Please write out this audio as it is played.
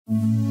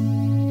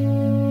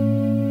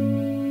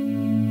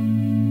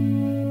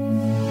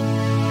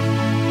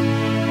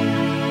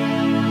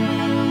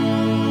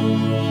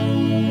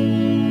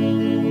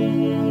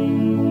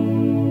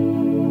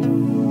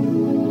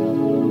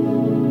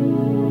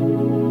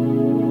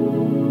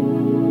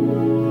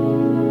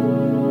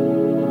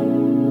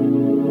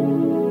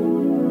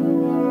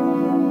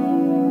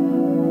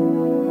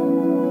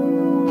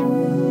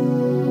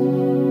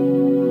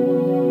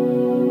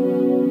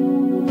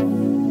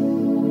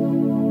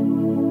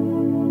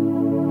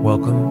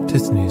Welcome to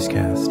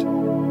Snoozecast,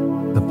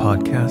 the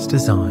podcast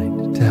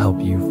designed to help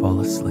you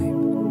fall asleep.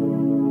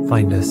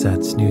 Find us at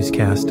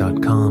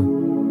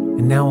snoozecast.com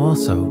and now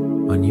also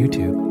on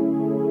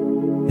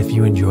YouTube. If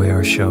you enjoy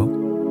our show,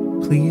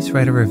 please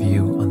write a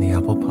review on the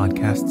Apple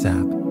Podcasts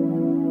app,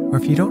 or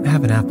if you don't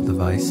have an Apple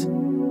device,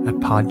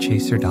 at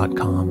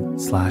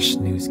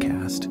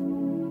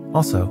podchaser.com/snoozecast.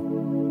 Also,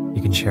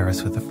 you can share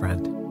us with a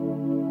friend.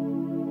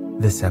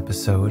 This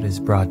episode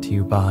is brought to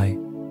you by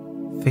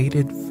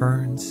Faded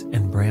Ferns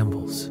and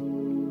Brambles.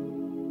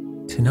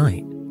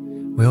 Tonight,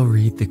 we'll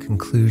read the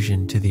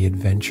conclusion to the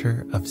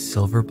adventure of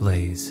Silver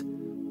Blaze,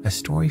 a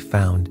story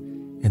found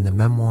in the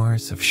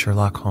Memoirs of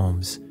Sherlock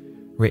Holmes,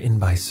 written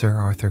by Sir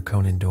Arthur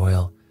Conan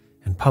Doyle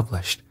and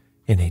published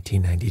in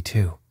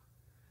 1892.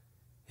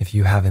 If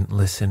you haven't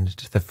listened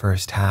to the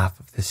first half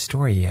of this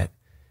story yet,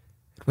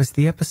 it was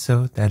the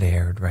episode that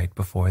aired right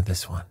before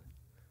this one.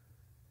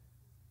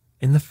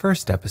 In the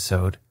first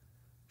episode,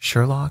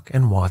 Sherlock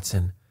and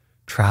Watson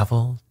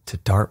travel to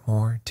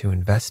Dartmoor to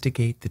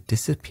investigate the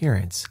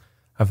disappearance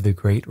of the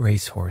great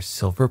racehorse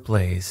Silver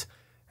Blaze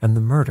and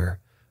the murder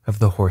of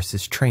the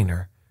horse's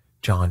trainer,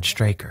 John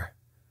Straker.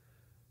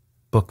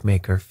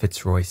 Bookmaker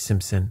Fitzroy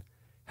Simpson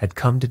had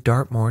come to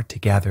Dartmoor to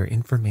gather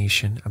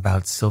information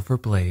about Silver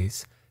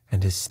Blaze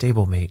and his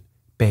stablemate,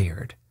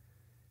 Bayard.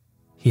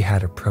 He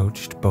had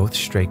approached both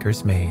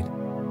Straker's maid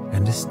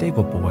and his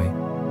stable boy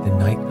the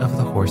night of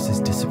the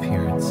horse's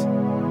disappearance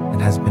and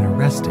has been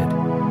arrested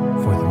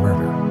for the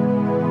murder.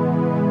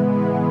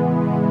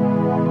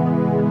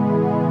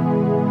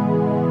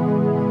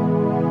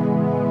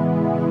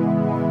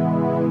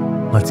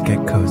 Let's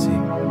get cozy.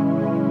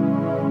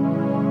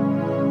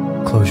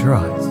 Close your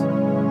eyes.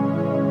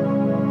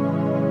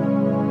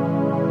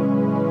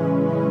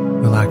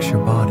 Relax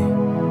your body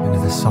into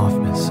the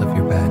softness of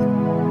your bed.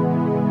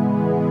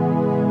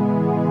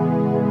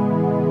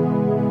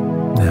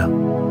 Now,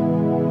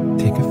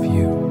 take a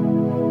few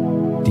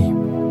deep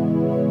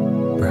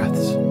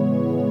breaths.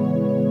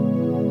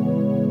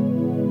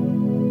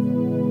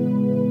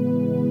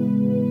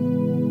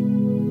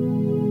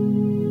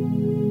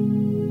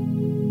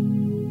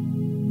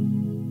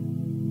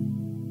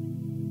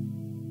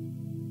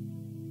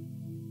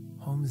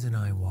 Holmes and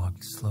I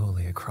walked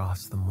slowly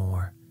across the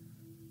moor.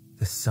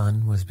 The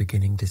sun was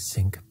beginning to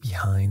sink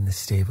behind the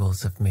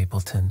stables of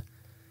Mapleton,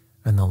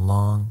 and the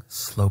long,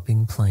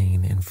 sloping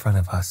plain in front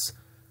of us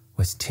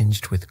was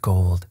tinged with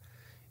gold,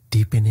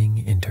 deepening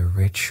into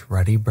rich,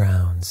 ruddy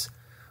browns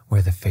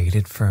where the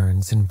faded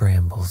ferns and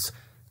brambles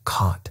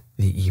caught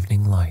the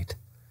evening light.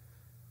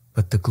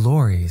 But the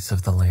glories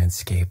of the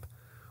landscape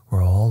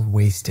were all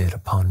wasted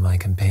upon my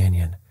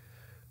companion,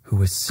 who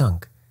was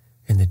sunk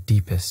in the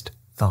deepest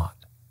thought.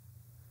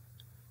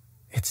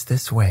 "It's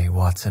this way,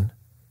 Watson,"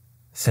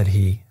 said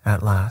he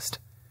at last.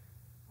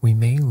 "We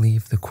may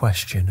leave the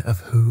question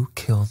of who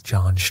killed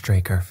John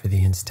Straker for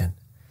the instant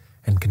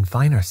and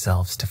confine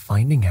ourselves to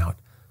finding out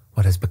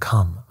what has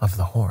become of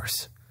the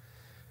horse.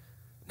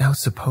 Now,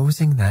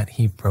 supposing that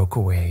he broke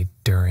away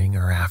during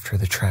or after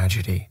the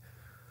tragedy,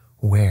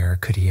 where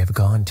could he have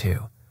gone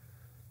to?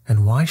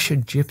 And why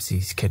should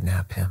gypsies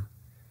kidnap him?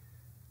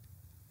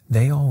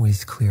 They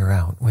always clear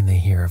out when they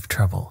hear of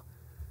trouble,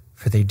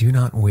 for they do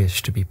not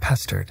wish to be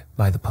pestered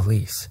by the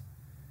police.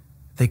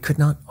 They could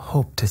not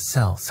hope to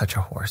sell such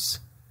a horse.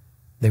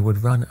 They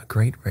would run a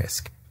great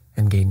risk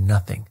and gain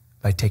nothing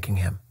by taking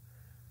him.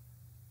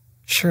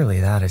 Surely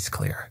that is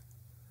clear.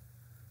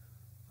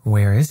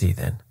 Where is he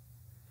then?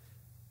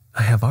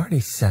 I have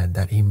already said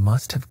that he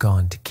must have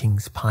gone to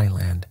King's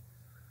Pyland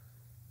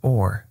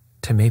or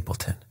to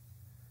Mapleton.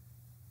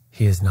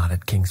 He is not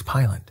at King's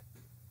Pyland.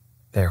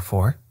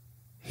 Therefore,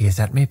 he is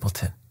at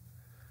Mapleton.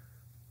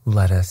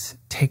 Let us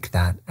take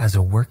that as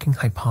a working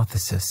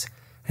hypothesis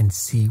and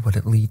see what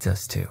it leads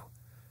us to.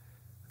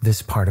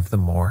 This part of the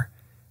moor,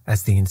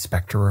 as the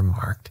inspector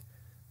remarked,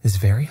 is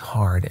very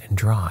hard and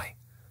dry,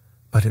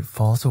 but it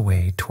falls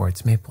away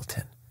towards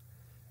Mapleton,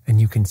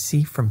 and you can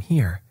see from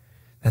here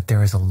that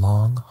there is a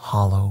long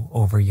hollow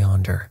over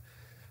yonder,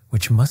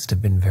 which must have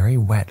been very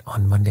wet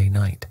on Monday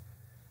night.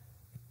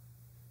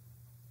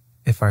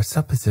 If our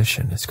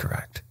supposition is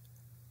correct,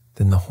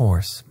 then the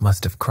horse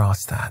must have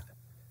crossed that,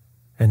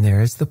 and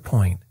there is the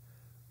point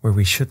where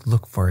we should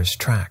look for his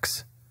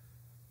tracks."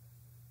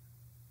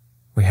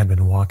 We had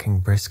been walking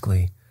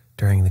briskly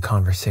during the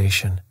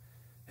conversation,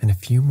 and a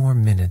few more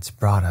minutes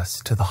brought us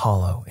to the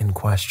hollow in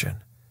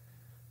question.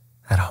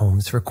 At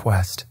Holmes'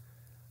 request,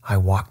 I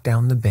walked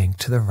down the bank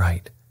to the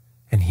right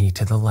and he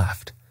to the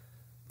left,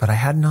 but I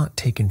had not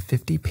taken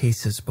 50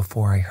 paces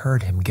before I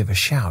heard him give a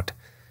shout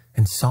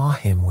and saw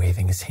him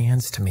waving his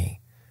hands to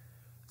me.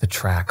 The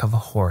track of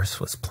a horse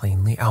was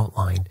plainly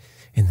outlined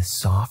in the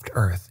soft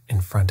earth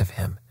in front of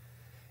him,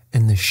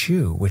 and the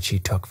shoe which he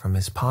took from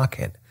his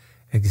pocket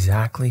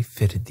exactly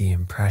fitted the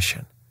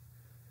impression.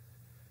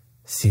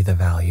 "See the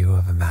value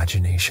of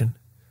imagination,"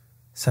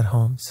 said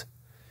Holmes.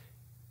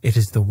 "It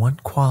is the one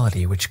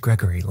quality which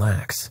Gregory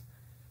lacks.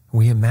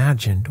 We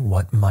imagined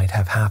what might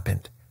have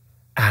happened,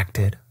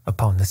 acted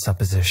upon the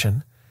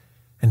supposition,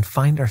 and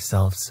find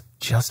ourselves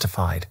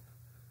justified.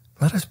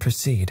 Let us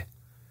proceed.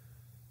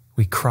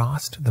 We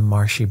crossed the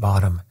marshy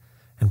bottom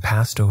and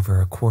passed over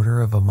a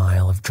quarter of a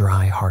mile of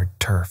dry, hard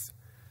turf.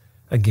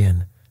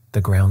 Again,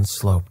 the ground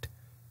sloped,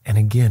 and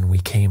again we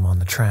came on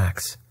the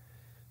tracks.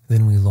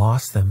 Then we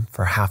lost them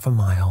for half a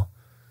mile,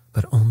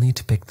 but only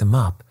to pick them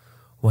up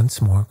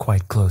once more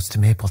quite close to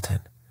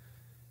Mapleton.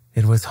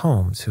 It was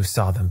Holmes who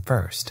saw them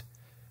first,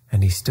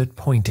 and he stood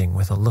pointing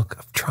with a look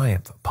of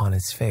triumph upon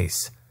his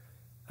face.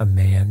 A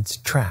man's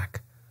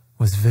track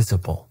was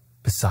visible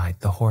beside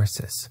the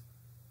horse's.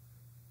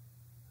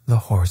 "The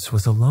horse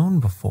was alone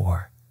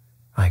before,"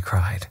 I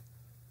cried.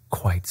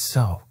 "Quite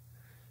so.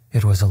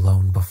 It was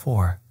alone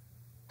before.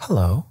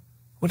 Hello,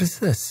 what is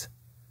this?"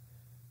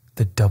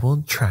 The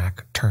doubled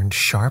track turned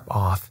sharp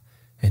off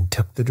and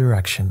took the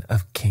direction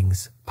of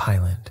King's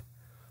Pyland.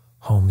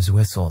 Holmes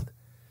whistled,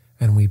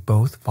 and we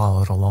both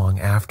followed along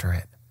after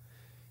it.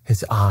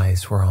 His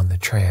eyes were on the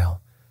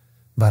trail,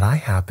 but I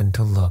happened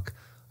to look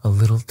a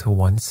little to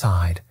one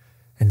side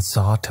and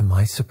saw to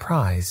my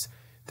surprise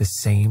the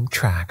same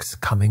tracks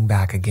coming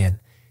back again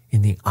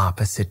in the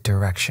opposite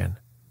direction.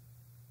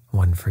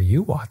 "One for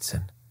you,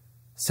 Watson,"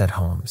 said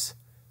Holmes,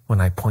 when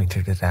I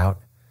pointed it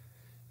out.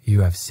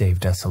 "You have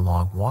saved us a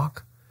long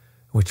walk,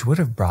 which would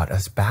have brought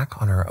us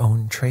back on our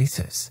own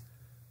traces.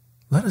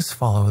 Let us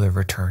follow the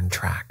return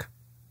track."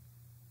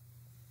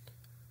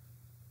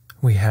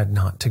 We had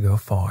not to go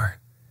far.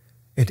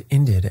 It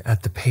ended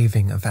at the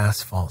paving of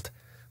asphalt,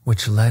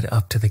 which led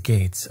up to the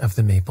gates of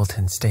the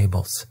Mapleton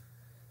stables.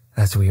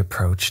 As we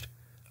approached,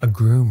 a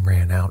groom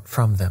ran out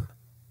from them.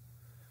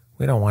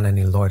 "We don't want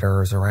any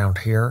loiterers around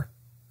here,"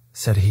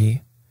 said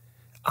he.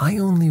 "I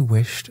only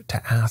wished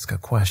to ask a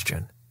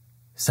question,"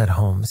 said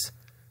Holmes,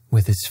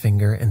 with his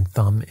finger and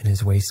thumb in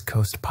his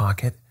waistcoat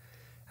pocket,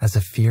 as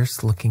a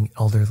fierce-looking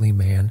elderly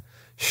man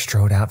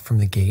strode out from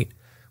the gate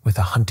with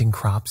a hunting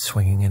crop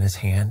swinging in his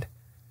hand.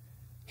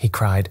 He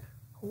cried,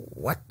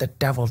 "What the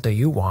devil do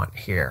you want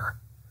here?"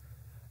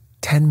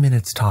 "10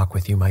 minutes' talk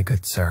with you, my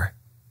good sir,"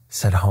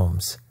 said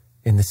Holmes,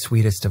 in the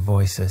sweetest of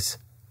voices.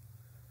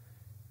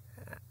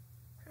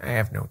 "I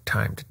have no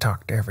time to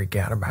talk to every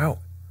gadabout.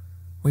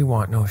 We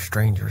want no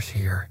strangers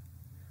here.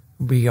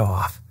 Be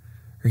off,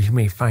 or you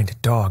may find a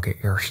dog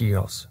at your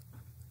heels."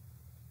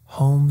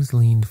 Holmes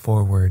leaned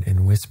forward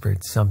and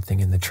whispered something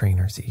in the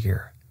trainer's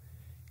ear.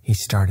 He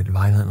started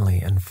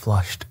violently and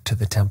flushed to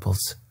the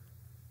temples.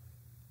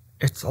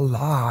 "It's a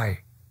lie,"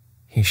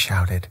 he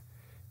shouted.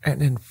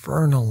 "An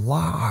infernal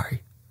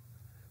lie."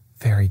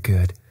 "Very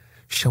good.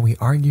 Shall we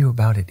argue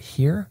about it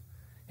here,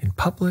 in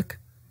public,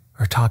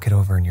 or talk it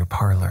over in your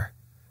parlor?"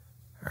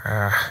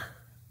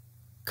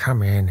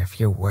 Come in if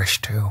you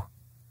wish to."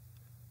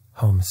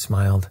 Holmes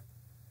smiled.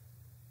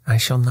 "I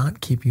shall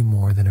not keep you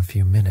more than a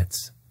few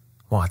minutes,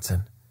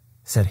 Watson,"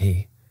 said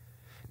he.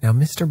 "Now,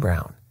 Mr.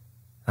 Brown,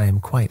 I am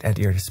quite at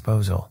your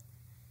disposal."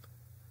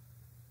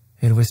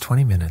 It was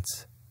 20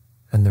 minutes,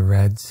 and the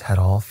reds had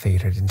all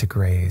faded into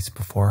grays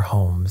before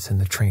Holmes and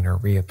the trainer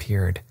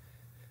reappeared.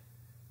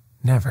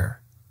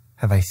 Never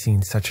have I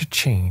seen such a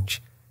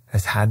change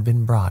as had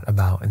been brought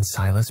about in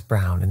Silas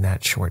Brown in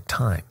that short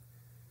time.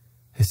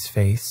 His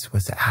face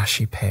was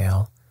ashy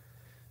pale,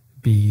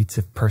 beads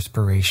of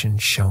perspiration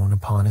shone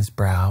upon his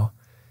brow,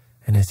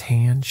 and his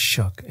hand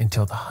shook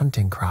until the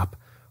hunting crop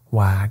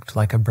wagged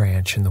like a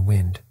branch in the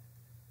wind.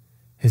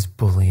 His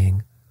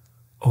bullying,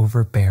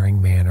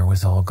 overbearing manner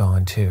was all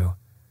gone too,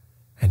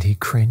 and he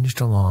cringed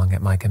along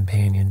at my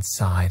companion's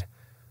side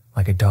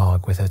like a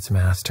dog with its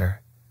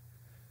master.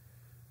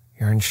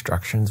 "Your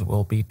instructions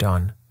will be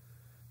done.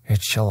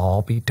 It shall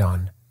all be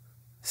done,"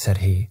 said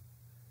he.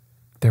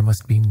 "There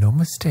must be no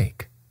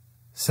mistake,"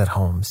 said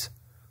Holmes,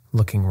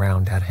 looking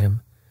round at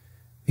him.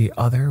 The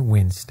other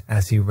winced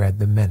as he read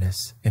the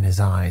menace in his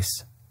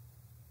eyes.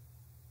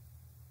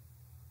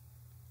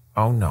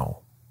 "Oh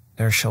no,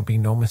 there shall be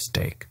no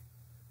mistake.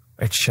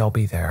 It shall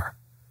be there.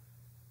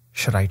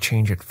 Should I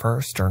change it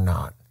first or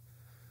not?"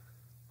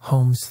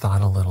 Holmes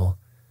thought a little,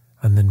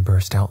 and then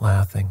burst out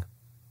laughing.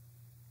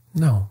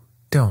 "No,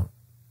 don't,"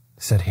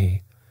 said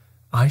he.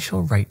 "I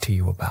shall write to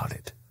you about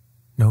it.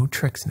 No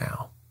tricks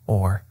now,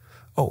 or,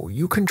 'Oh,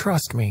 you can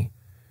trust me.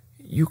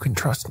 You can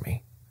trust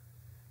me.'"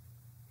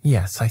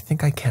 "Yes, I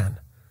think I can.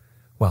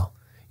 Well,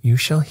 you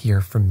shall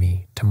hear from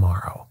me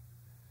tomorrow."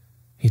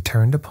 He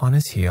turned upon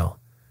his heel,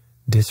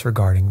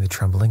 disregarding the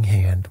trembling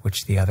hand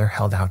which the other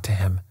held out to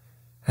him,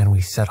 and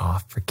we set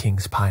off for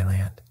King's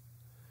Pyland.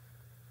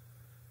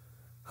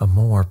 A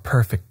more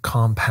perfect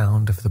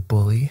compound of the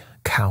bully,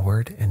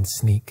 coward, and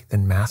sneak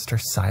than Master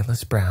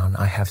Silas Brown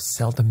I have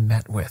seldom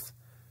met with,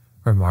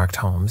 remarked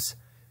Holmes,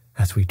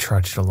 as we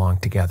trudged along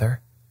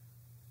together.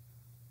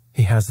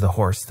 "He has the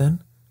horse,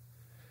 then?"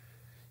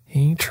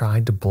 "He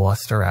tried to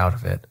bluster out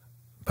of it,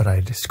 but I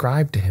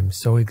described to him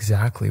so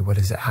exactly what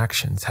his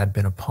actions had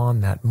been upon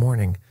that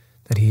morning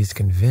that he is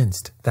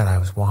convinced that I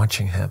was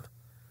watching him.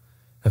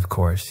 Of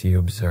course, you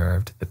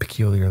observed the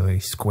peculiarly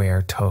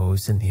square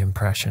toes in the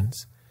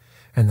impressions,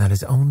 and that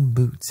his own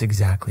boots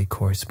exactly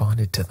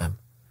corresponded to them.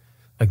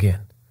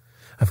 Again,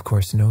 of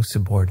course, no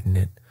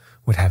subordinate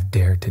would have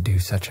dared to do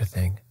such a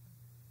thing.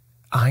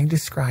 I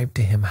described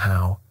to him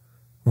how,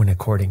 when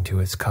according to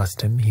his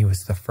custom he was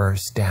the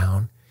first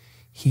down,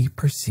 he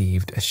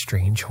perceived a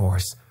strange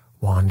horse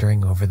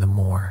wandering over the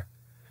moor,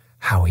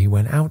 how he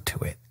went out to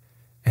it,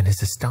 and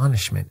his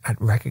astonishment at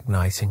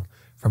recognizing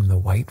from the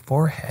white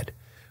forehead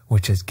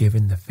which has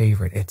given the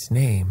favorite its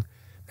name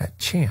that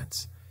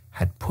chance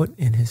had put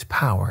in his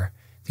power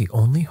the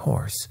only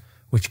horse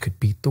which could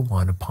beat the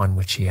one upon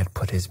which he had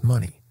put his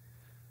money.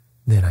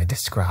 Then I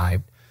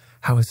described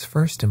how his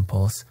first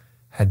impulse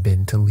had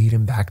been to lead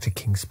him back to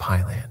King's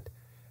Pyland,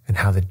 and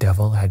how the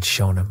devil had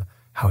shown him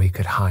how he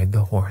could hide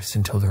the horse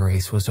until the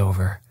race was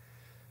over,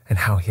 and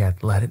how he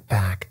had led it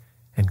back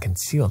and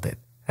concealed it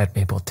at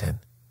Mapleton.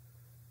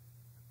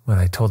 When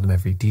I told him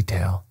every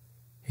detail,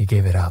 he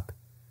gave it up,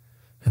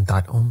 and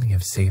thought only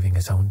of saving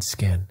his own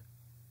skin.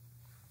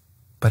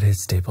 But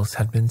his stables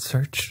had been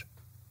searched.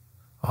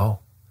 Oh,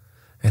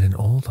 and an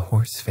old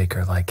horse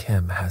faker like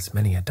him has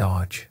many a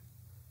dodge.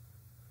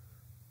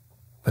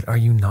 But are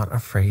you not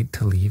afraid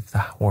to leave the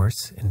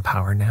horse in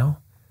power now,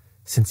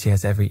 since he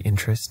has every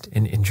interest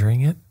in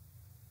injuring it?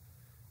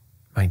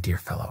 My dear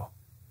fellow,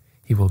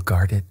 he will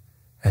guard it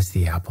as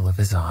the apple of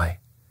his eye.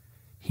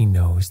 He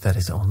knows that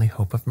his only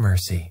hope of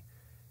mercy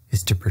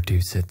is to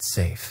produce it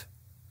safe.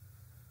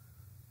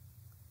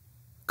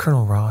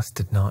 Colonel Ross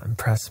did not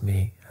impress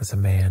me as a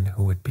man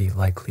who would be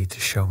likely to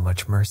show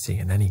much mercy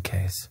in any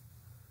case.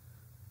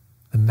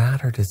 The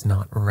matter does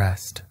not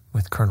rest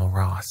with Colonel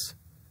Ross.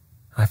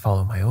 I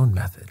follow my own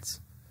methods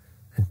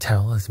and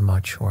tell as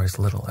much or as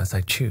little as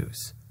I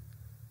choose.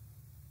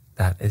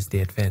 That is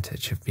the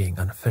advantage of being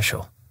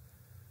unofficial.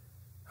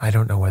 I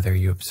don't know whether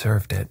you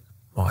observed it,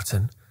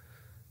 Watson,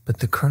 but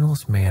the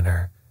Colonel's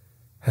manner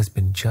has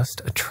been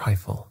just a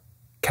trifle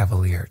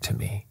cavalier to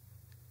me.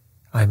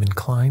 I am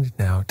inclined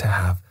now to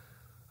have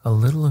a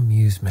little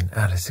amusement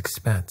at his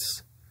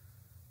expense.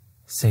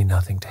 Say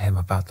nothing to him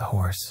about the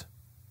horse.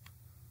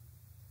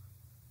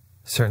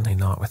 Certainly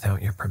not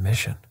without your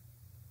permission.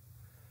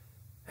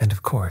 And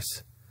of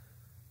course,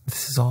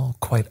 this is all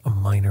quite a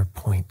minor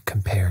point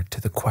compared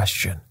to the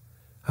question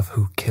of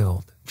who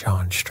killed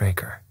John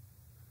Straker.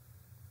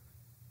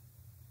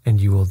 And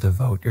you will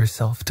devote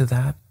yourself to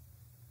that?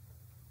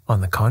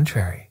 On the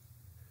contrary,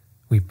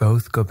 we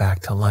both go back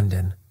to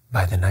London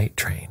by the night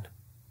train.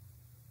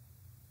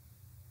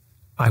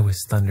 I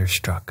was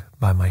thunderstruck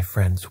by my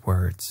friend's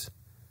words.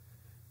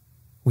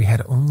 We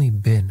had only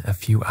been a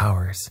few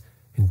hours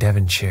in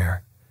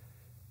Devonshire,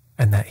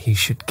 and that he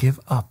should give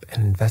up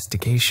an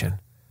investigation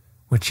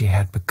which he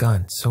had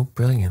begun so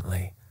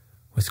brilliantly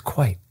was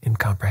quite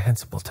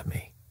incomprehensible to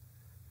me.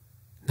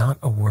 Not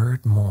a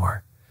word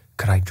more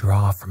could I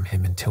draw from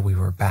him until we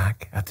were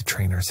back at the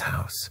trainer's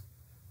house.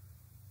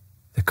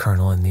 The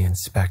colonel and the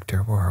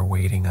inspector were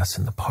awaiting us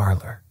in the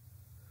parlor.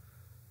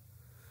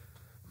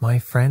 My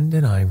friend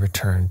and I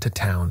returned to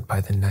town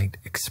by the night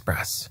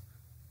express,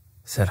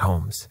 said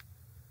Holmes.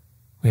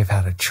 We have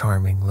had a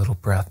charming little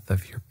breath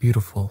of your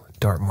beautiful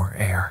Dartmoor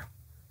air.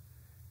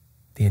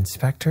 The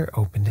inspector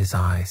opened his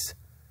eyes,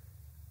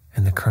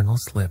 and the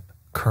colonel's lip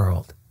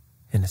curled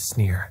in a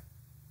sneer.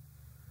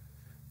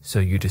 So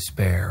you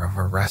despair of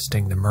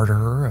arresting the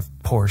murderer of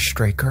poor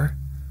Straker?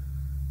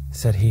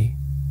 Said he.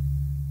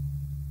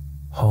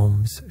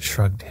 Holmes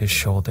shrugged his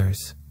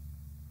shoulders.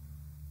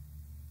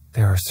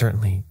 There are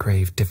certainly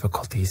grave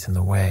difficulties in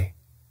the way,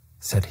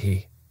 said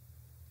he.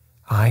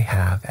 I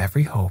have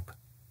every hope,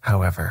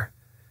 however,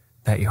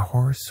 that your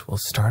horse will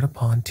start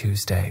upon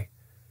Tuesday,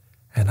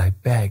 and I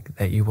beg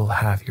that you will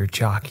have your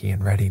jockey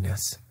in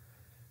readiness.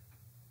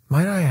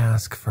 Might I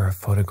ask for a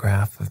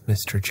photograph of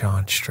Mr.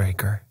 John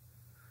Straker?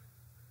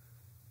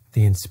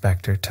 The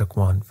inspector took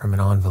one from an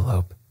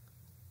envelope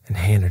and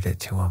handed it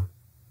to him.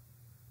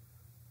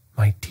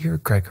 My dear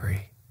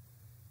Gregory,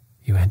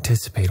 you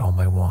anticipate all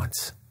my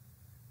wants.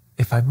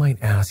 If I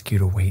might ask you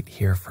to wait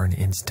here for an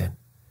instant,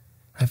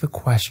 I have a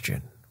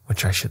question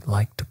which I should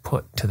like to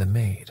put to the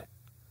maid.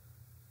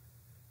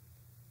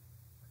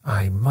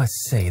 I must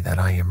say that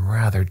I am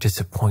rather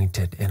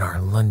disappointed in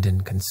our London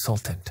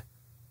consultant,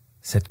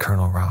 said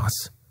Colonel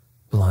Ross,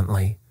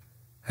 bluntly,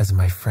 as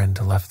my friend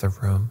left the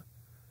room.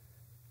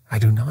 I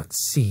do not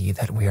see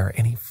that we are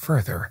any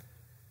further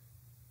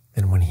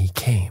than when he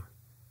came.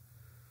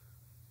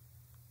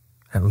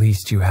 At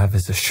least you have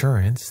his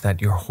assurance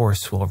that your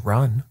horse will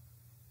run,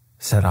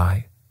 said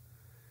I.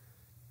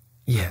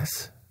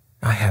 Yes,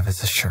 I have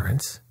his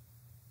assurance,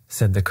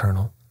 said the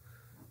colonel,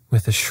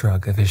 with a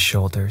shrug of his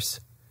shoulders.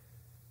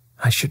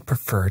 I should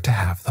prefer to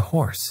have the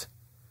horse.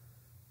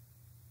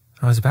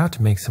 I was about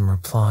to make some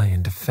reply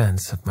in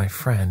defense of my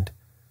friend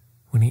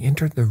when he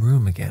entered the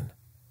room again.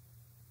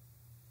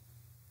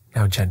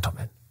 Now,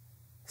 gentlemen,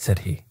 said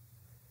he,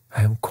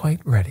 I am quite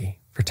ready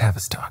for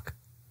Tavistock.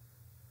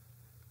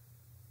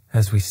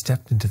 As we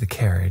stepped into the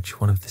carriage,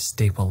 one of the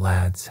stable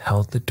lads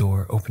held the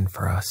door open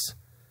for us.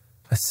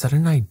 A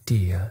sudden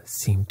idea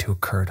seemed to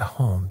occur to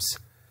Holmes,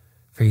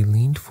 for he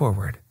leaned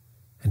forward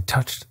and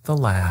touched the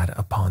lad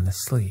upon the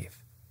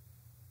sleeve.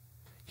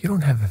 You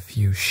don't have a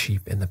few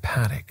sheep in the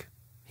paddock,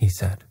 he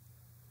said.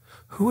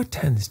 Who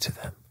attends to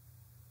them?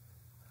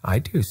 I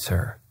do,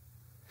 sir.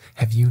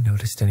 Have you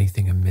noticed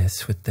anything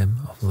amiss with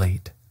them of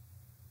late?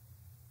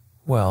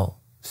 Well,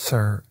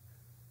 sir,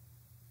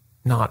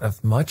 not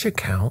of much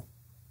account,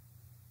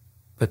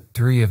 but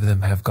 3 of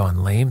them have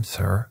gone lame,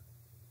 sir.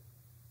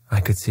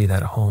 I could see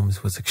that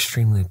Holmes was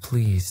extremely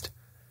pleased,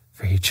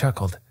 for he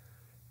chuckled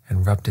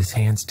and rubbed his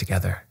hands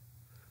together.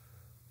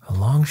 A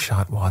long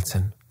shot,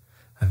 Watson,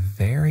 a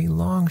very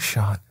long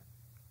shot,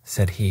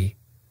 said he,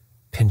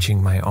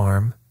 pinching my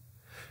arm.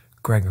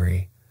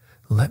 Gregory,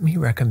 let me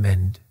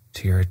recommend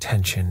to your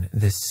attention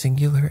this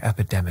singular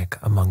epidemic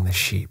among the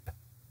sheep.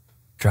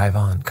 Drive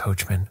on,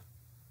 coachman.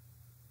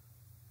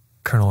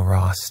 Colonel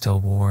Ross still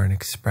wore an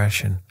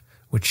expression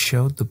which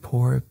showed the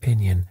poor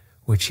opinion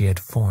which he had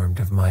formed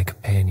of my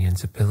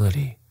companion's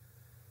ability,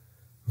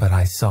 but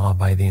I saw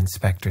by the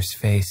inspector's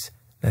face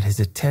that his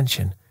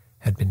attention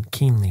had been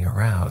keenly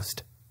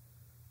aroused.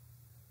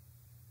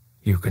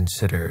 You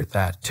consider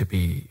that to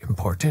be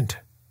important?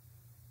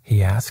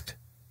 He asked.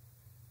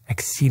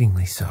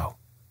 Exceedingly so.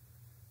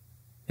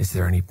 Is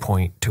there any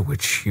point to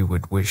which you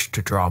would wish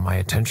to draw my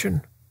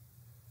attention?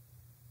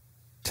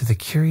 To the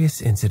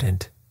curious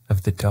incident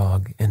of the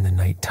dog in the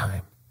night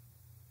time.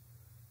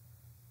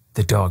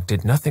 The dog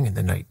did nothing in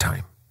the night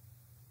time.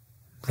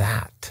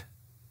 That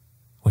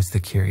was the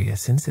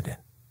curious incident,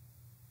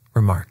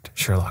 remarked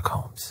Sherlock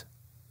Holmes.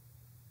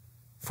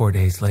 4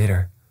 days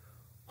later,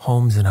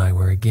 Holmes and I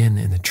were again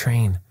in the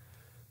train,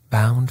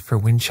 bound for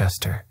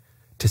Winchester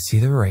to see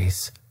the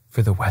race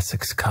for the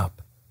Wessex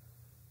Cup.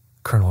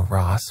 Colonel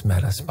Ross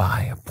met us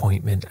by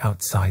appointment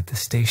outside the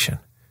station,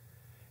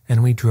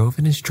 and we drove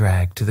in his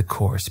drag to the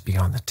course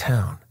beyond the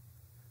town.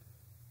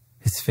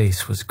 His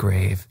face was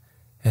grave,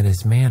 and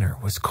his manner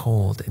was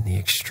cold in the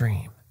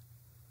extreme.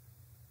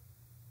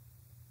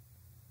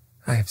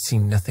 I have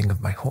seen nothing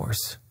of my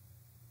horse,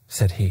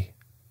 said he.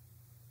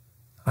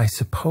 I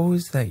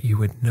suppose that you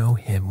would know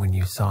him when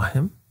you saw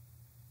him?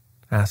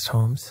 Asked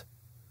Holmes.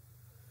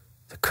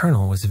 The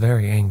colonel was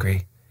very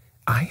angry.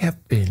 I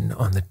have been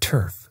on the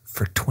turf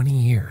for 20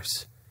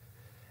 years,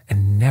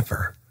 and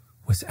never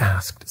was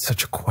asked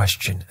such a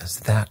question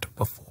as that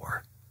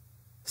before,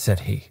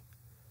 said he.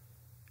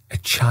 A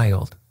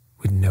child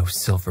would know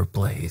Silver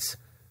Blaze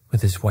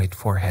with his white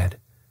forehead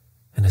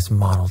and his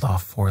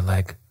mottled-off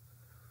foreleg.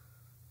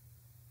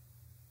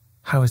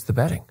 How is the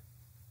betting?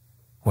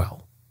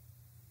 Well,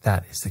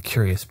 that is the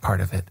curious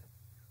part of it.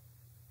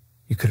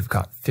 You could have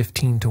got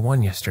 15 to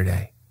 1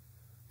 yesterday,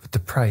 but the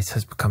price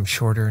has become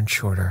shorter and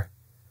shorter,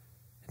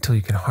 until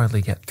you can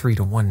hardly get 3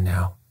 to 1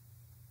 now.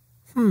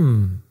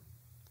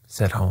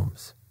 Said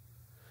Holmes.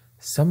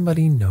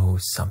 Somebody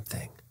knows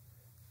something.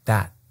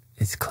 That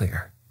is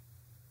clear.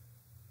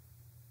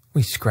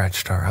 We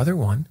scratched our other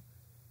one,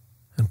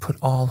 and put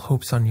all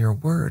hopes on your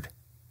word,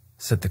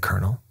 said the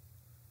colonel.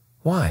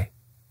 Why?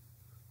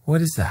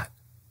 What is that?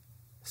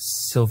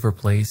 Silver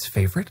Blaze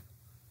favorite?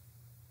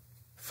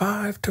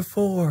 5 to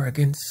 4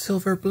 against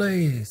Silver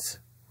Blaze,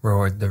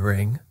 roared the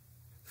ring.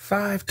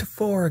 5 to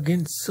 4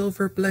 against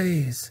Silver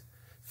Blaze.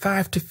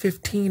 5 to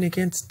 15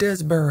 against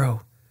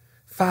Desborough.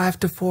 5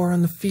 to 4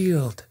 on the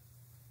field.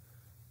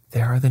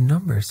 There are the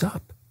numbers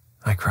up,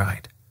 I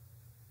cried.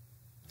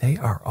 They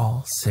are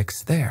all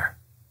 6 there.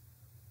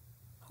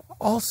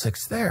 All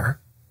 6 there?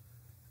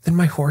 Then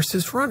my horse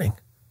is running,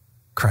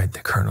 cried the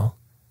colonel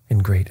in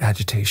great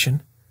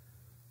agitation.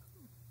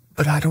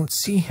 But I don't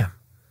see him.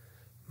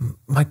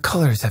 My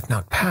colors have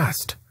not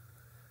passed.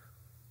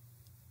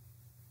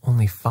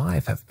 Only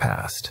 5 have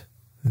passed.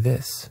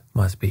 This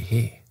must be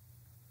he.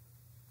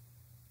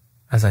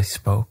 As I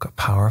spoke, a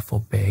powerful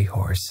bay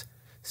horse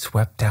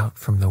swept out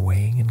from the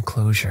weighing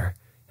enclosure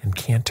and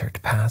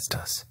cantered past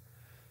us,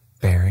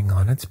 bearing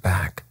on its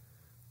back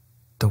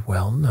the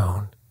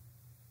well-known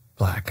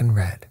black and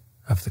red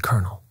of the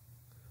colonel.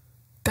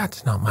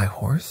 That's not my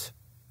horse,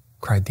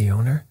 cried the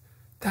owner.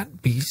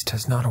 That beast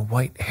has not a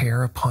white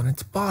hair upon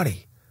its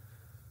body.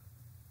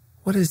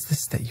 What is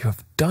this that you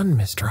have done,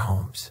 Mr.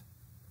 Holmes?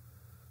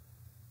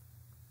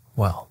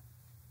 Well,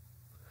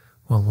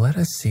 let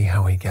us see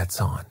how he gets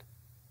on,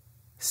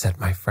 said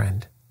my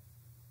friend.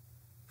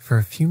 For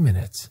a few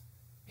minutes,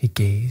 he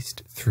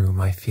gazed through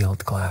my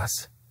field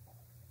glass.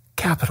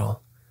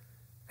 Capital!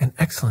 An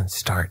excellent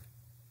start,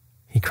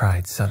 he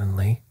cried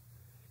suddenly.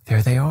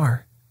 There they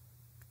are,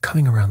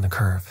 coming around the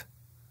curve.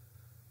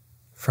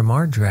 From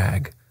our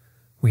drag,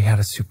 we had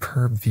a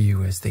superb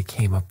view as they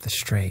came up the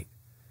straight.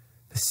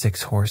 The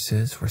 6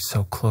 horses were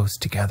so close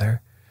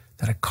together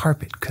that a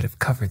carpet could have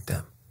covered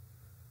them.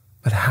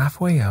 But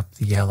halfway up,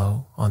 the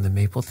yellow on the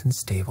Mapleton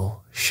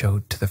stable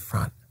showed to the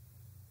front.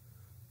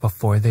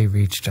 Before they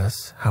reached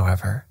us,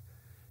 however,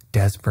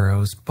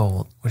 Desborough's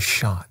bolt was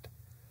shot,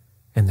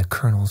 and the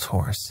colonel's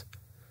horse,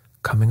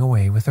 coming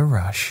away with a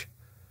rush,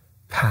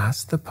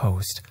 passed the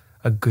post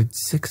a good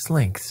 6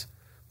 lengths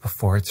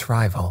before its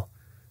rival,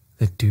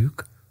 the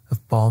Duke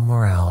of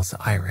Balmoral's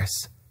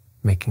Iris,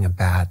 making a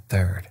bad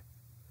third.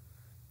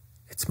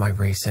 It's my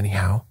race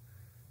anyhow,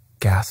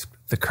 gasped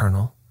the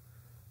colonel,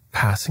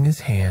 passing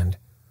his hand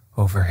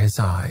over his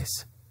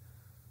eyes.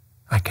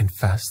 I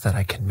confess that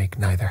I can make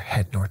neither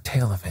head nor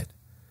tail of it.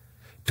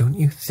 Don't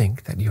you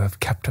think that you have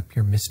kept up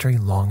your mystery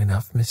long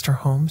enough, Mr.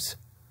 Holmes?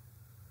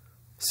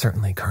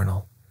 Certainly,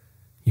 Colonel.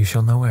 You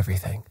shall know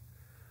everything.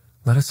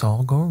 Let us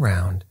all go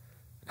around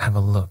and have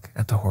a look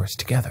at the horse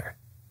together.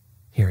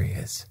 Here he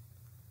is,"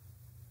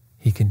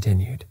 he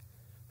continued,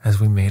 as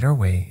we made our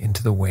way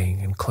into the weighing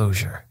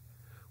enclosure,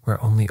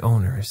 where only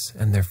owners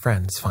and their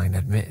friends find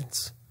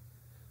admittance.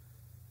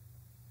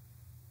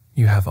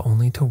 "You have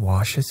only to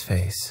wash his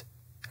face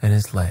and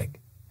his leg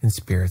in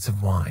spirits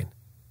of wine,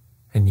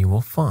 and you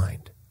will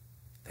find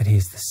that he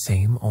is the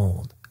same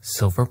old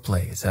Silver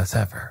Blaze as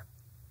ever."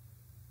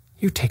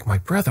 "You take my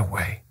breath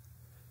away."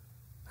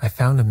 "I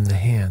found him in the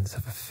hands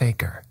of a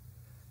faker,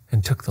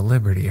 and took the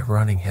liberty of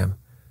running him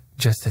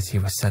just as he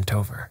was sent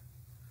over."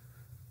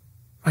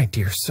 "My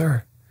dear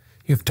sir,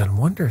 you have done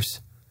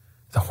wonders.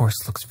 The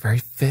horse looks very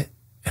fit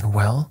and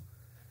well.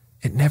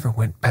 It never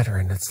went better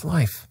in its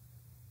life.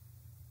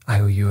 I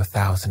owe you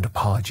 1,000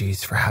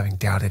 apologies for having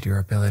doubted your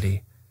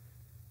ability.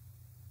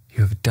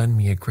 You have done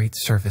me a great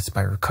service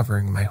by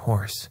recovering my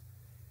horse.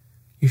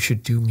 You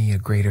should do me a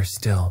greater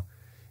still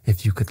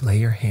if you could lay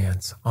your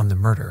hands on the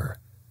murderer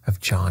of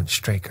John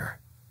Straker."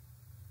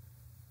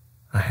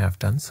 "I have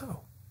done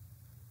so,"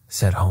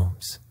 said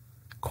Holmes,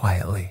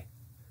 quietly.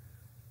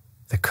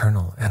 The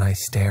Colonel and I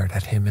stared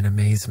at him in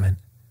amazement.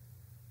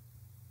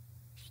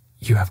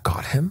 "You have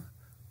got him?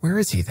 Where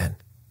is he, then?"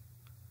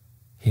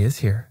 "He is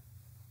here."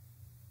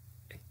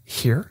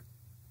 "Here?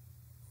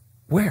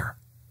 Where?"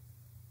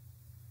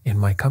 "In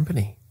my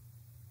company,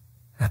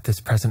 at this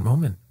present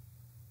moment."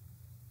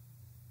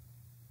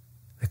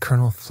 The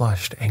Colonel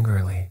flushed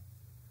angrily.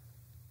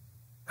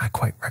 "I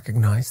quite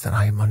recognize that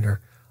I am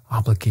under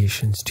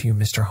obligations to you,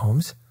 Mr.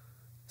 Holmes,"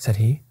 said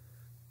he,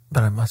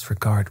 "but I must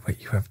regard what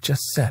you have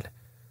just said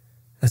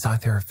as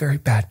either a very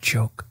bad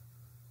joke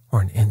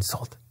or an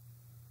insult."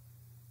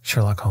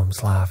 Sherlock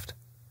Holmes laughed.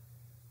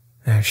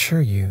 "I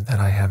assure you that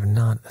I have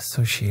not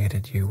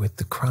associated you with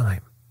the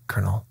crime,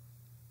 Colonel,"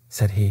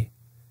 said he.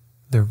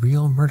 "The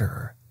real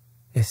murderer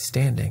is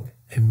standing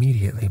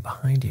immediately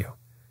behind you."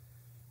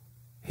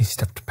 He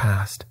stepped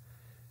past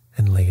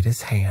and laid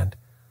his hand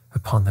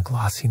upon the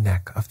glossy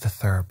neck of the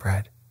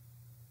thoroughbred.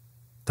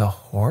 "The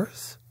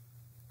horse?"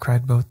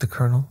 cried both the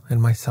Colonel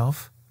and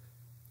myself.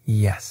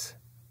 "Yes,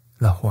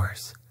 the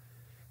horse,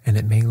 and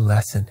it may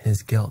lessen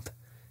his guilt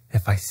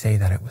if I say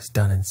that it was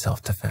done in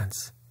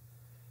self-defense,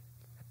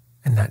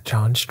 and that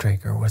John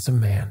Straker was a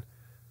man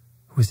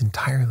who was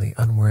entirely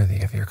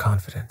unworthy of your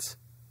confidence.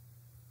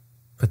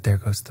 But there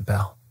goes the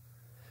bell,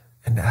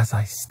 and as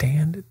I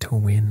stand to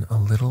win a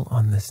little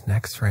on this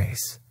next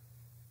race,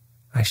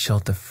 I shall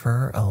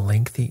defer a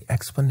lengthy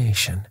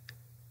explanation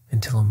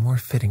until a more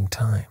fitting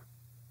time."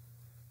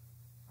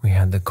 We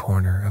had the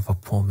corner of a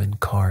Pullman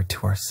car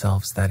to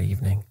ourselves that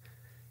evening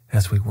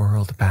as we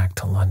whirled back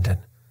to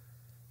London,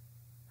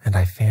 and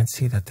I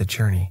fancy that the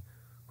journey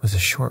was a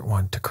short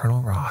one to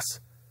Colonel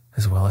Ross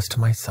as well as to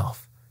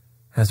myself,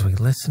 as we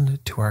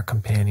listened to our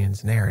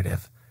companion's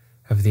narrative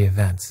of the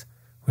events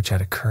which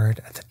had occurred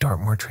at the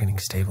Dartmoor training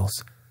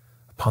stables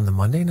upon the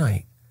Monday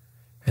night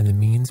and the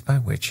means by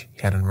which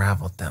he had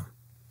unraveled them.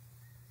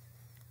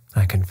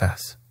 "I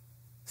confess,"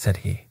 said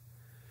he,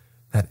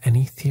 "that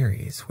any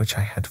theories which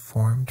I had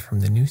formed from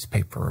the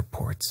newspaper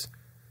reports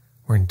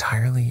were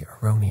entirely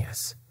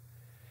erroneous,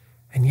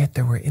 and yet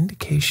there were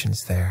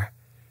indications there,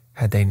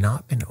 had they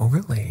not been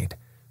overlaid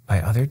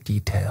by other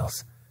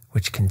details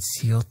which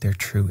concealed their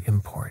true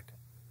import.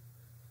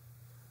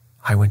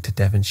 I went to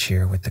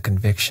Devonshire with the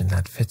conviction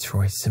that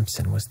Fitzroy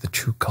Simpson was the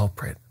true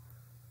culprit,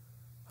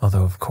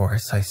 although of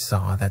course I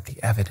saw that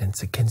the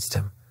evidence against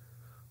him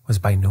was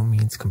by no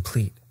means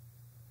complete.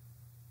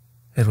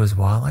 It was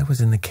while I was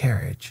in the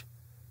carriage,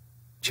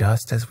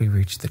 just as we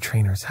reached the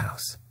trainer's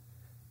house,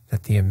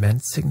 that the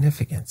immense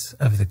significance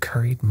of the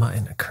curried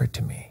mutton occurred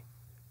to me.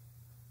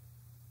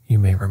 You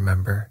may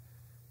remember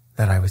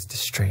that I was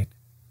distrait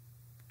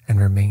and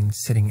remained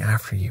sitting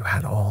after you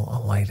had all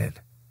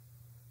alighted.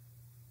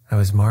 I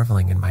was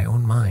marveling in my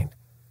own mind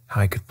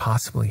how I could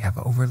possibly have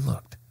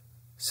overlooked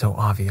so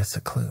obvious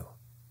a clue.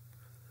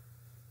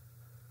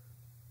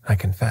 "I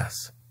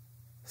confess,"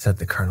 said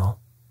the Colonel,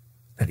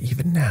 "that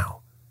even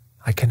now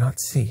I cannot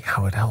see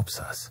how it helps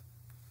us.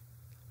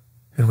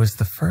 It was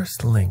the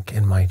first link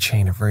in my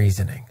chain of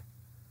reasoning.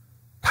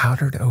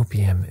 Powdered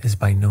opium is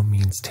by no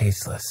means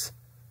tasteless.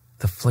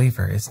 The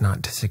flavor is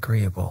not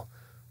disagreeable,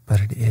 but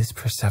it is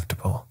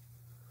perceptible.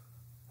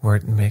 Were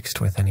it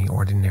mixed with any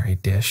ordinary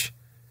dish,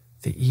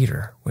 the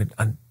eater would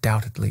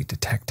undoubtedly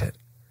detect it,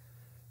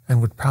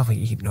 and would probably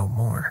eat no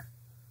more.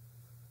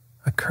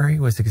 A curry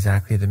was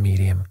exactly the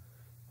medium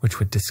which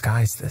would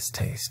disguise this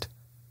taste.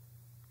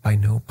 By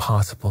no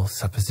possible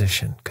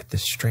supposition could the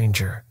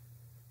stranger,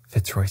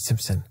 Fitzroy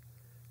Simpson,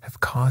 have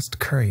caused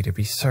curry to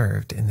be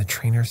served in the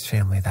trainer's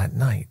family that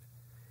night,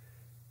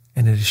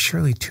 and it is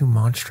surely too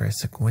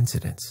monstrous a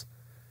coincidence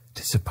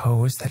to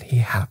suppose that he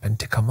happened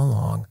to come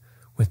along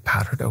with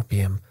powdered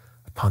opium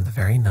upon the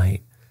very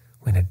night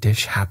when a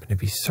dish happened to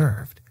be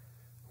served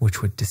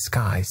which would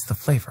disguise the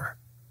flavor.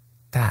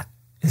 That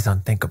is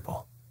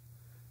unthinkable.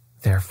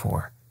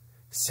 Therefore,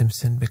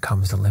 Simpson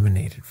becomes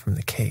eliminated from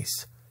the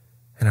case,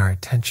 and our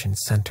attention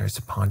centers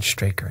upon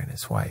Straker and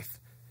his wife,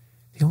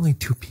 the only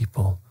two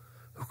people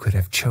who could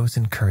have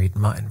chosen curried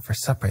mutton for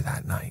supper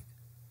that night.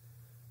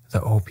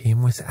 The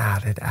opium was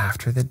added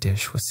after the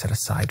dish was set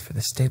aside for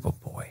the stable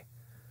boy,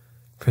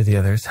 for the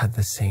others had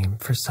the same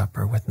for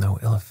supper with no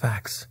ill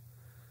effects.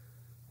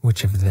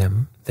 Which of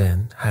them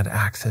then had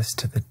access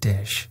to the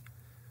dish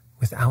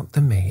without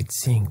the maid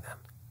seeing them?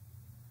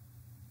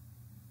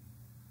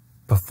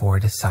 Before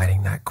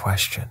deciding that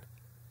question,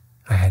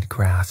 I had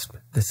grasped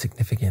the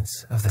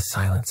significance of the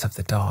silence of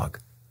the dog.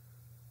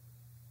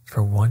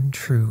 For one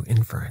true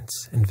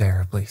inference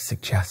invariably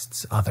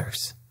suggests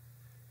others.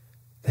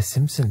 The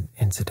Simpson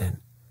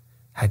incident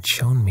had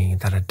shown me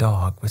that a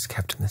dog was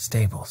kept in the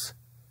stables,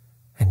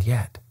 and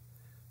yet,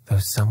 though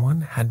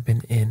someone had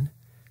been in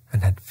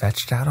and had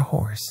fetched out a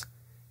horse,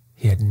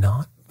 he had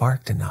not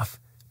barked enough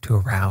to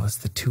arouse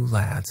the two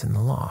lads in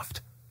the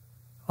loft.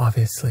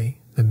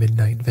 Obviously, the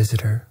midnight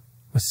visitor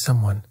was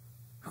someone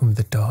whom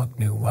the dog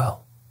knew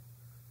well.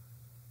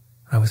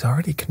 I was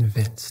already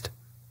convinced,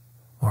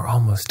 or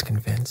almost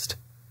convinced,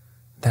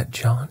 that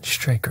John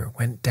Straker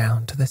went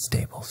down to the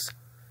stables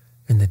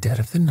in the dead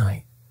of the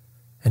night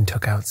and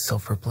took out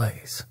Silver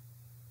Blaze.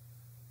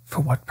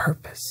 For what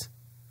purpose?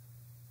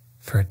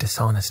 For a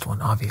dishonest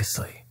one,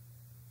 obviously.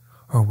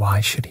 Or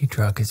why should he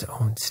drug his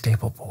own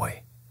stable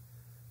boy?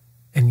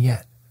 And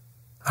yet,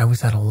 I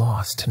was at a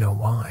loss to know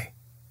why.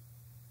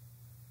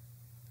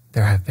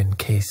 There have been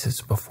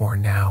cases before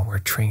now where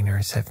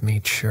trainers have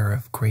made sure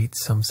of great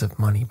sums of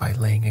money by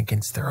laying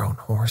against their own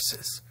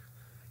horses,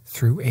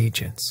 through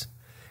agents,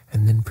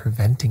 and then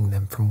preventing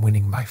them from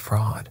winning by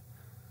fraud.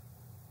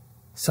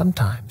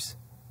 Sometimes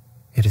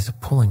it is a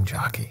pulling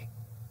jockey.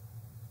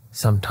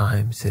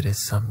 Sometimes it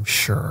is some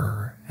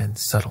surer and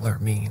subtler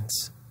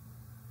means.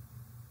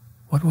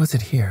 What was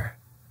it here?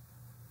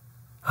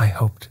 I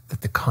hoped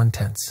that the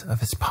contents of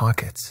his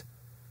pockets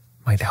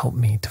might help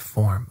me to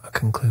form a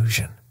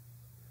conclusion.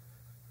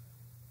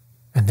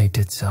 And they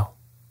did so.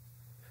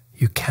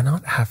 You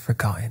cannot have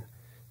forgotten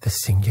the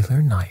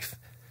singular knife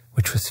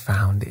which was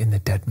found in the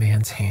dead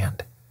man's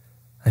hand,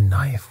 a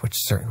knife which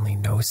certainly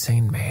no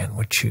sane man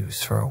would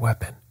choose for a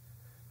weapon.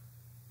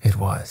 It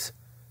was,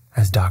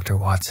 as Dr.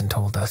 Watson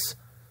told us,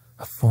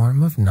 a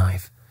form of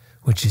knife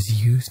which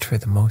is used for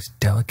the most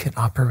delicate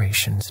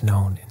operations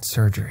known in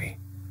surgery.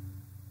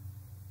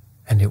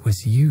 And it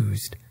was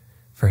used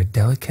for a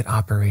delicate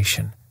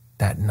operation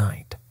that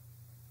night.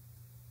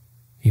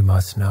 You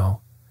must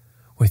know,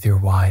 with your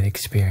wide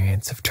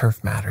experience of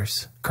turf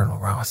matters, Colonel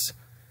Ross,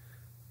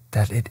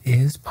 that it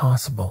is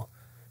possible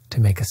to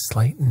make a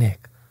slight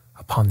nick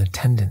upon the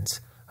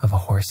tendons of a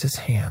horse's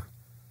ham,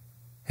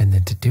 and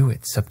then to do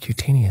it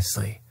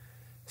subcutaneously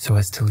so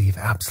as to leave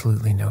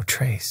absolutely no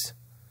trace.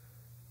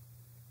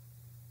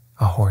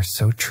 A horse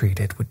so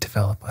treated would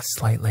develop a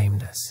slight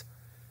lameness,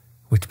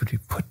 which would be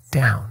put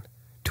down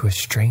to a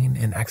strain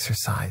in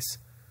exercise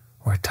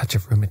or a touch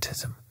of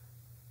rheumatism,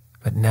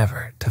 but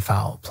never to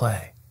foul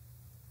play.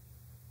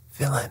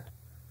 "Villain!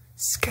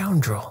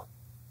 Scoundrel!"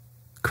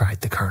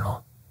 cried the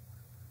colonel.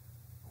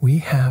 We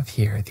have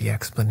here the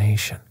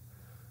explanation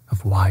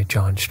of why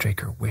John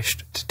Straker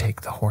wished to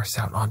take the horse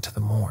out onto the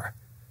moor.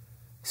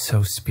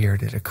 So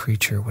spirited a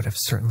creature would have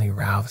certainly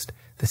roused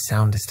the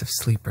soundest of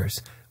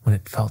sleepers when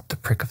it felt the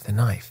prick of the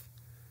knife.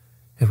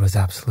 It was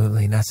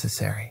absolutely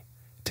necessary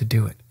to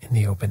do it in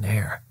the open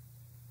air.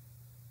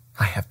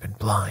 "I have been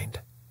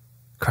blind,"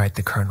 cried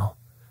the colonel.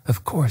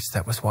 Of course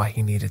that was why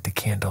he needed the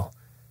candle,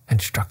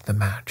 and struck the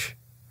match.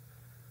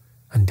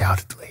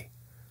 Undoubtedly.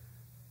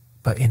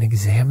 But in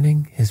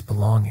examining his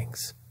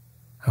belongings,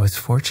 I was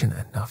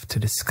fortunate enough to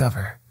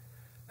discover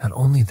not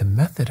only the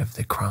method of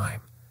the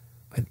crime,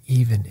 but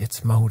even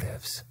its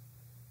motives.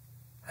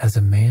 As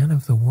a man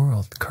of the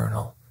world,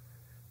 Colonel,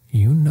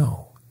 you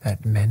know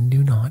that men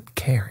do not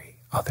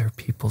carry other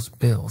people's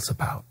bills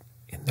about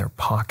in their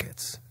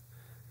pockets.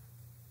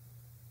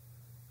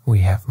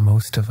 We have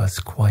most of us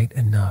quite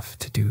enough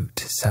to do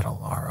to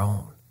settle our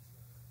own.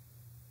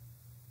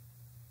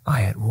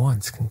 I at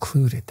once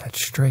concluded that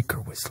Straker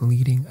was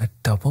leading a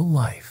double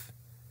life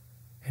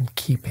and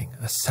keeping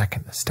a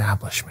second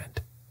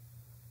establishment.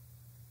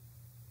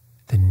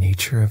 The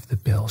nature of the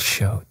bill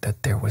showed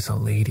that there was a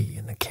lady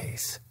in the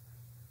case,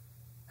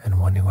 and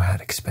one who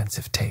had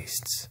expensive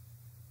tastes.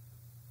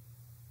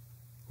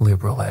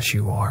 Liberal as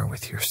you are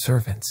with your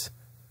servants,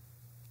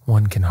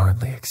 one can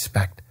hardly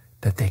expect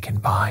that they can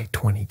buy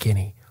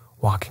 20-guinea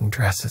walking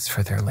dresses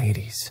for their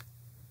ladies.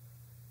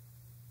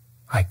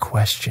 I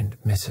questioned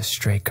Mrs.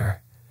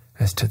 Straker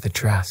as to the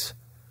dress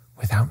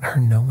without her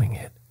knowing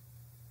it,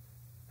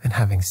 and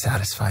having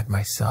satisfied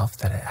myself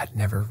that it had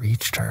never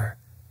reached her,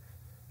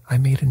 I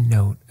made a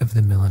note of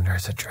the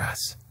milliner's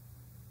address,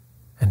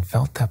 and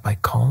felt that by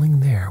calling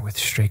there with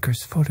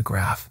Straker's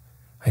photograph,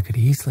 I could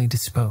easily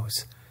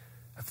dispose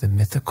of the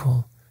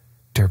mythical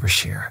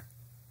Derbyshire.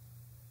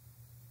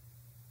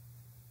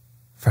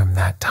 From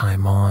that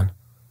time on,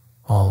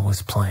 all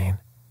was plain.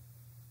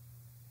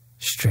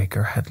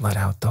 Straker had led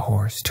out the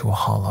horse to a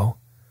hollow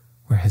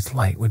where his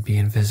light would be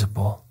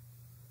invisible.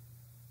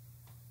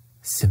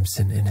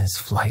 Simpson, in his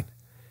flight,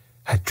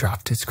 had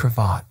dropped his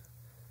cravat,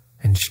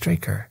 and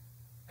Straker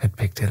had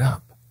picked it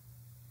up,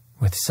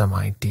 with some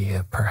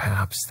idea,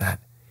 perhaps,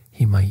 that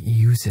he might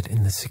use it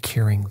in the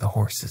securing the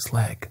horse's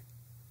leg.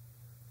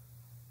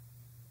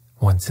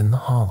 Once in the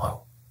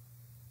hollow,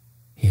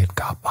 he had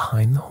got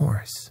behind the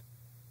horse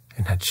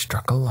and had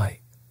struck a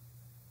light,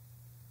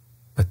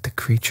 but the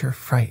creature,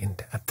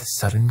 frightened at the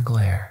sudden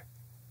glare,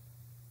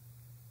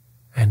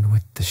 and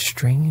with the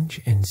strange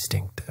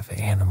instinct of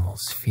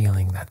animals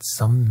feeling that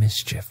some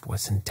mischief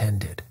was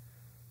intended,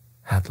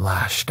 had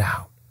lashed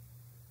out,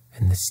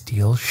 and the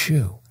steel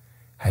shoe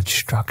had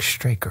struck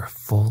Straker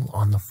full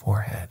on the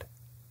forehead.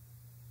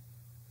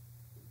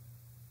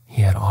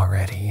 He had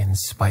already, in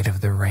spite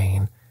of the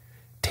rain,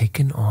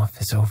 taken off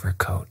his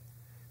overcoat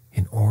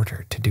in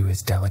order to do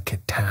his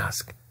delicate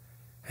task,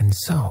 and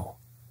so,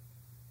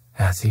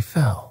 as he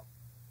fell,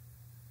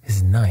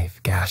 his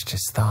knife gashed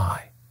his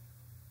thigh.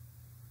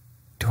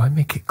 Do I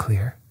make it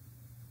clear?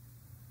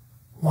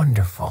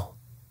 Wonderful,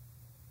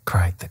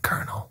 cried the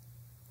colonel.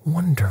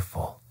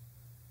 Wonderful.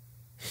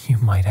 You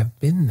might have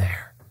been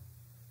there.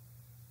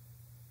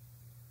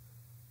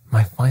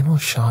 My final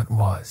shot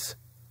was,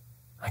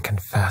 I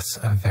confess,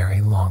 a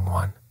very long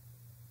one.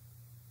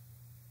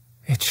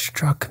 It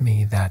struck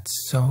me that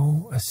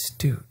so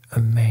astute a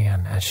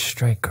man as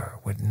Straker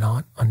would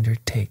not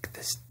undertake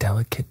this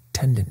delicate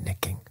tendon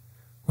nicking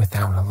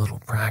without a little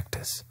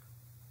practice.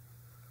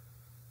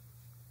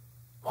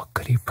 What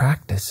could he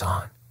practice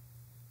on?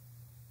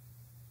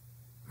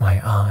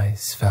 My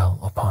eyes fell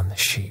upon the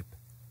sheep,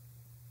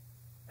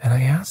 and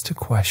I asked a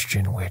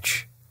question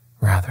which,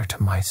 rather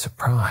to my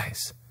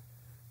surprise,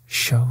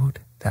 showed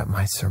that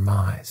my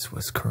surmise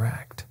was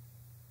correct.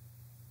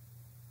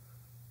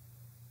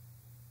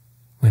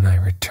 When I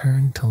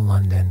returned to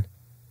London,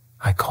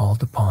 I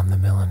called upon the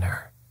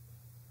milliner,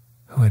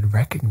 who had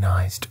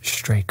recognized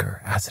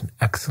Straker as an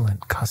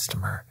excellent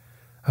customer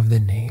of the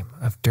name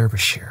of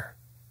Derbyshire,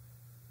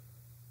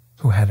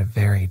 who had a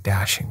very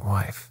dashing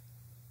wife,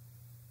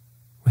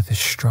 with a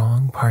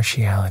strong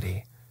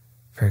partiality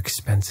for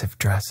expensive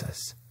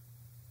dresses.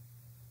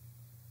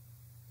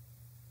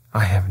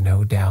 I have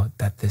no doubt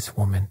that this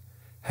woman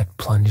had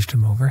plunged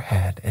him over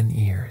head and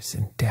ears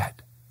in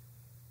debt,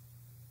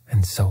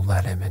 and so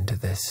led him into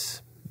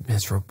this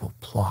miserable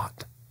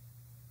plot.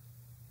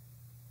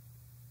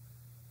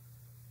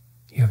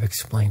 You have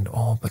explained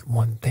all but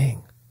one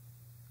thing,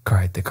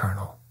 cried the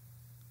colonel.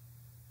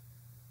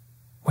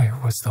 Where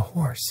was the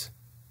horse?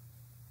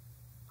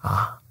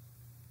 Ah,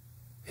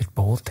 it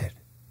bolted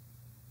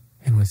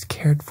and was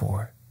cared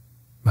for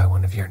by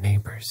one of your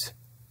neighbors.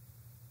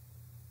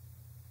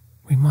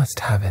 We must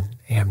have an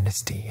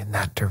amnesty in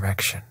that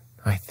direction,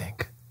 I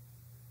think.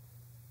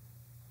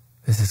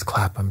 This is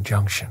Clapham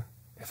Junction,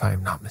 if I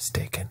am not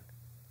mistaken,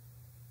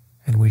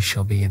 and we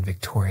shall be in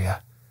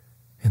Victoria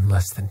in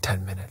less than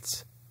 10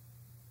 minutes.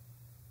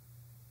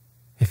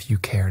 If you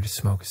care to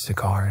smoke a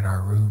cigar in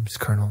our rooms,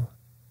 Colonel,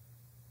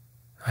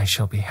 I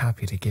shall be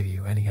happy to give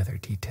you any other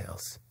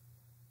details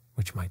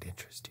which might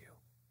interest you.